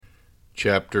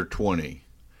Chapter 20.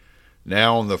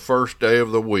 Now on the first day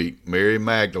of the week, Mary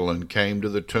Magdalene came to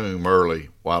the tomb early,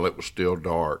 while it was still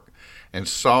dark, and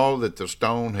saw that the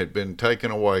stone had been taken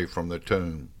away from the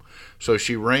tomb. So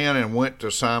she ran and went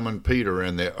to Simon Peter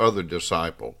and the other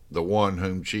disciple, the one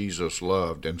whom Jesus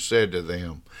loved, and said to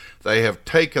them, "They have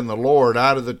taken the Lord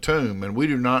out of the tomb, and we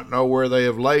do not know where they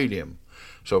have laid him."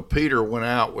 So Peter went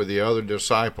out with the other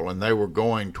disciple, and they were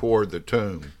going toward the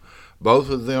tomb.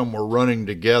 Both of them were running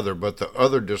together, but the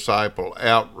other disciple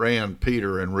outran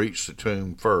Peter and reached the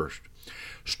tomb first.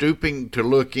 Stooping to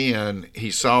look in,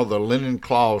 he saw the linen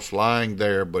cloths lying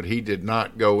there, but he did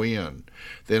not go in.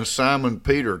 Then Simon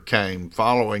Peter came,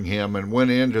 following him, and went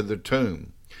into the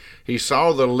tomb. He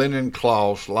saw the linen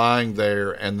cloths lying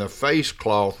there, and the face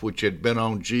cloth which had been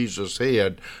on Jesus'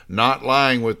 head, not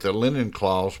lying with the linen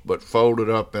cloths, but folded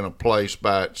up in a place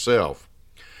by itself.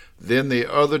 Then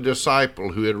the other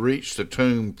disciple who had reached the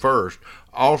tomb first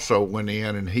also went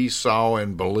in, and he saw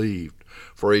and believed.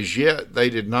 For as yet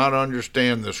they did not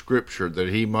understand the scripture that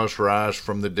he must rise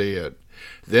from the dead.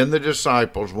 Then the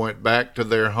disciples went back to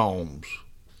their homes.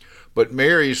 But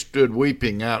Mary stood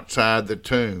weeping outside the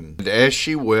tomb. And as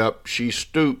she wept, she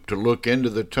stooped to look into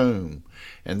the tomb.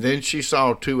 And then she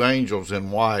saw two angels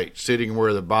in white sitting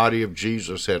where the body of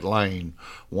Jesus had lain,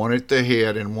 one at the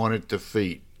head and one at the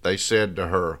feet. They said to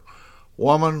her,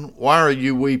 "Woman, why are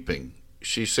you weeping?"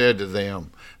 She said to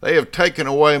them, "They have taken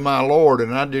away my Lord,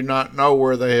 and I do not know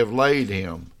where they have laid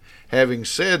him." Having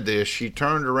said this, she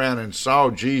turned around and saw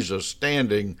Jesus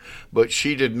standing, but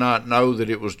she did not know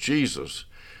that it was Jesus.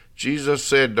 Jesus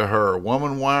said to her,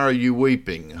 "Woman, why are you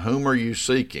weeping? Whom are you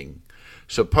seeking?"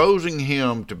 Supposing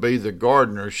him to be the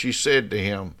gardener, she said to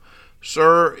him,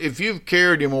 "Sir, if you've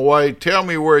carried him away, tell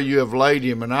me where you have laid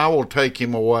him, and I will take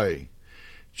him away."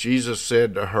 Jesus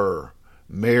said to her,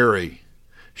 "Mary."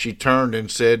 She turned and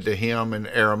said to him in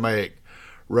Aramaic,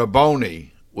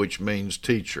 "Rabboni," which means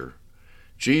teacher.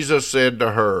 Jesus said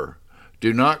to her,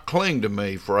 "Do not cling to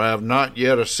me, for I have not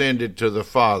yet ascended to the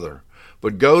Father.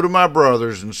 But go to my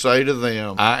brothers and say to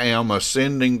them, I am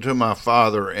ascending to my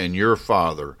Father and your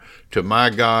Father, to my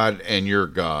God and your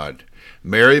God."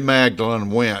 Mary Magdalene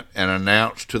went and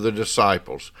announced to the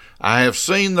disciples, "I have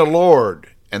seen the Lord,"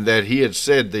 and that he had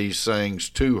said these things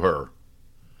to her.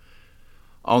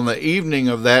 On the evening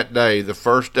of that day, the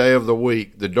first day of the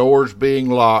week, the doors being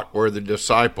locked where the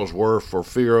disciples were for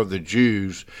fear of the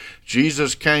Jews,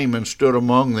 Jesus came and stood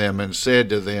among them and said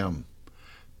to them,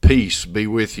 "Peace be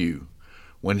with you."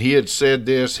 When he had said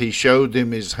this, he showed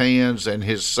them his hands and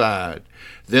his side.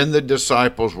 Then the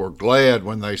disciples were glad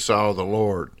when they saw the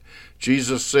Lord.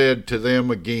 Jesus said to them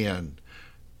again,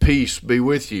 "Peace be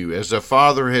with you. As the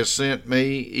Father has sent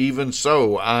me, even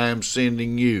so I am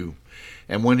sending you."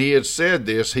 And when he had said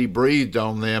this, he breathed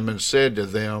on them and said to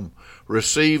them,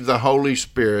 "Receive the Holy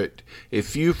Spirit.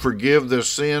 If you forgive the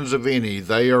sins of any,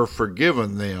 they are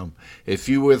forgiven them. If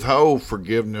you withhold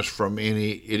forgiveness from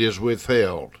any, it is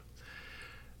withheld."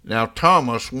 Now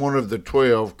Thomas, one of the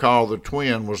 12, called the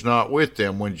twin, was not with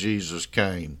them when Jesus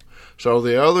came. So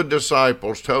the other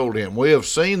disciples told him, "We have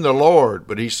seen the Lord."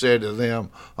 But he said to them,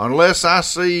 "Unless I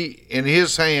see in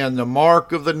his hand the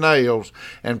mark of the nails,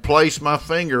 and place my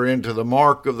finger into the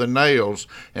mark of the nails,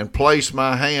 and place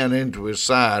my hand into his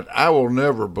side, I will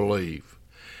never believe."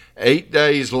 8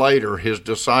 days later his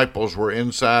disciples were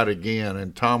inside again,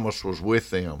 and Thomas was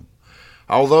with them.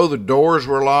 Although the doors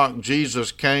were locked,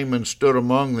 Jesus came and stood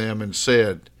among them and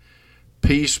said,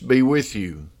 "Peace be with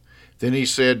you." Then he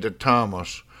said to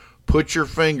Thomas, "Put your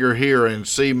finger here and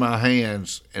see my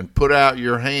hands, and put out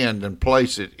your hand and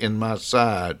place it in my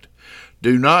side.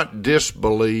 Do not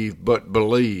disbelieve, but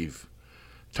believe."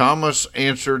 Thomas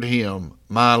answered him,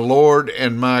 "My Lord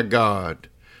and my God."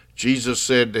 Jesus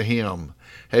said to him,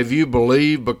 "Have you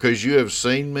believed because you have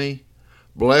seen me?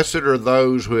 Blessed are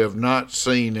those who have not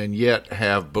seen and yet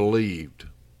have believed."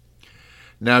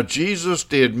 Now Jesus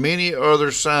did many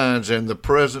other signs in the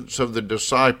presence of the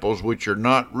disciples, which are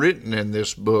not written in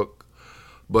this book,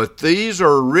 but these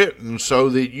are written so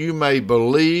that you may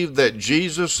believe that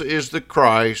Jesus is the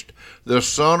Christ, the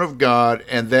Son of God,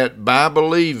 and that by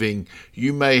believing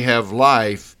you may have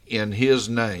life in his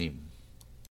name.